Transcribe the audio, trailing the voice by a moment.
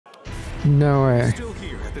No way. Still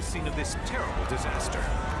here at the scene of this terrible disaster,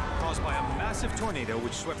 caused by a massive tornado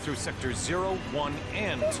which swept through sectors 0, 1,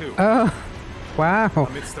 and 2. Oh, wow.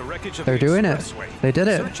 Amidst the wreckage of They're the doing it. expressway, They did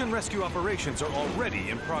it. Search and rescue operations are already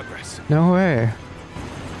in progress. No way.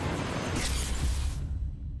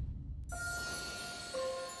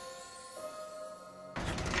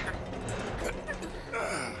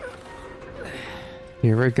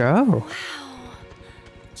 Here we go. Wow.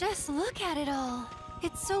 Just look at it all.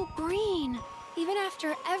 It's so green. Even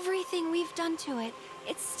after everything we've done to it,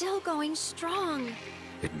 it's still going strong.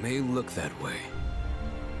 It may look that way,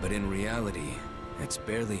 but in reality, it's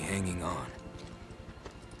barely hanging on.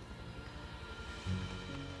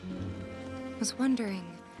 I was wondering,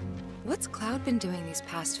 what's Cloud been doing these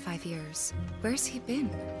past 5 years? Where's he been?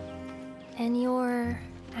 And you're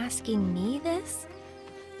asking me this?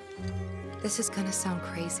 This is gonna sound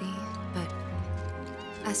crazy, but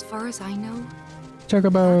as far as I know, I was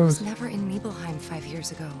Chocobos. never in Nibelheim 5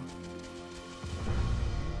 years ago.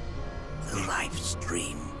 The life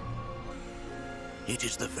stream. It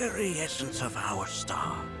is the very essence of our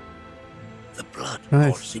star. The blood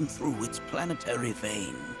Nice. coursing through its planetary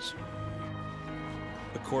veins.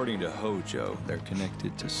 According to Hojo, they're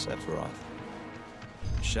connected to Sephiroth.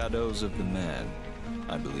 Shadows of the Man,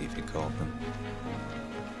 I believe he called them.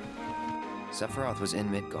 Sephiroth was in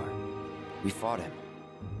Midgard. We fought him.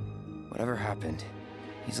 Whatever happened,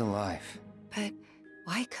 he's alive. But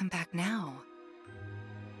why come back now?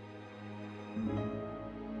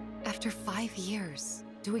 After 5 years,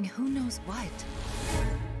 doing who knows what?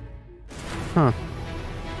 Huh.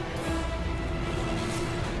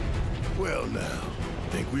 Well now,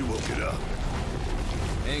 think we woke it up.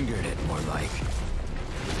 Angered it, more like.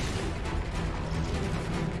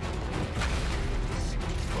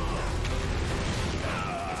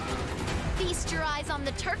 Feast your eyes on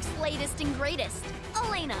the Turk's latest and greatest,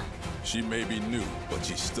 Elena. She may be new, but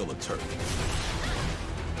she's still a Turk.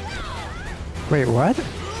 Wait, what?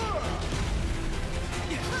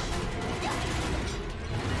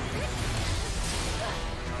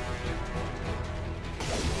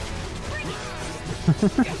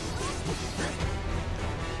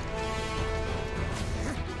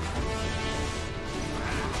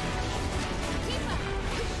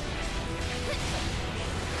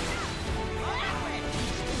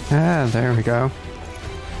 Ah, there we go.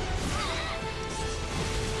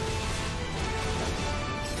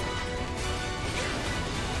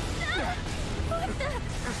 What the?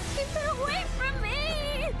 Keep her away from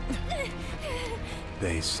me!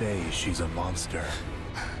 They say she's a monster,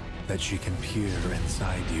 that she can peer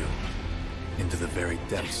inside you, into the very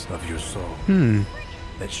depths of your soul.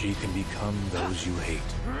 That she can become those you hate,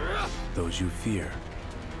 those you fear,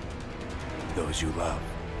 those you love.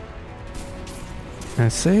 I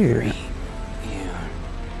see.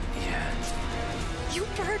 Yeah. You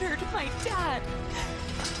murdered my dad!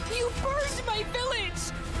 You burned my village!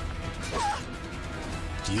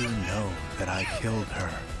 You know that I killed her.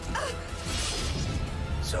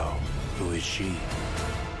 So, who is she?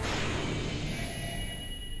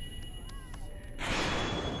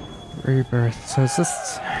 Rebirth. So is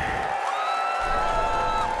this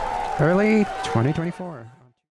early 2024?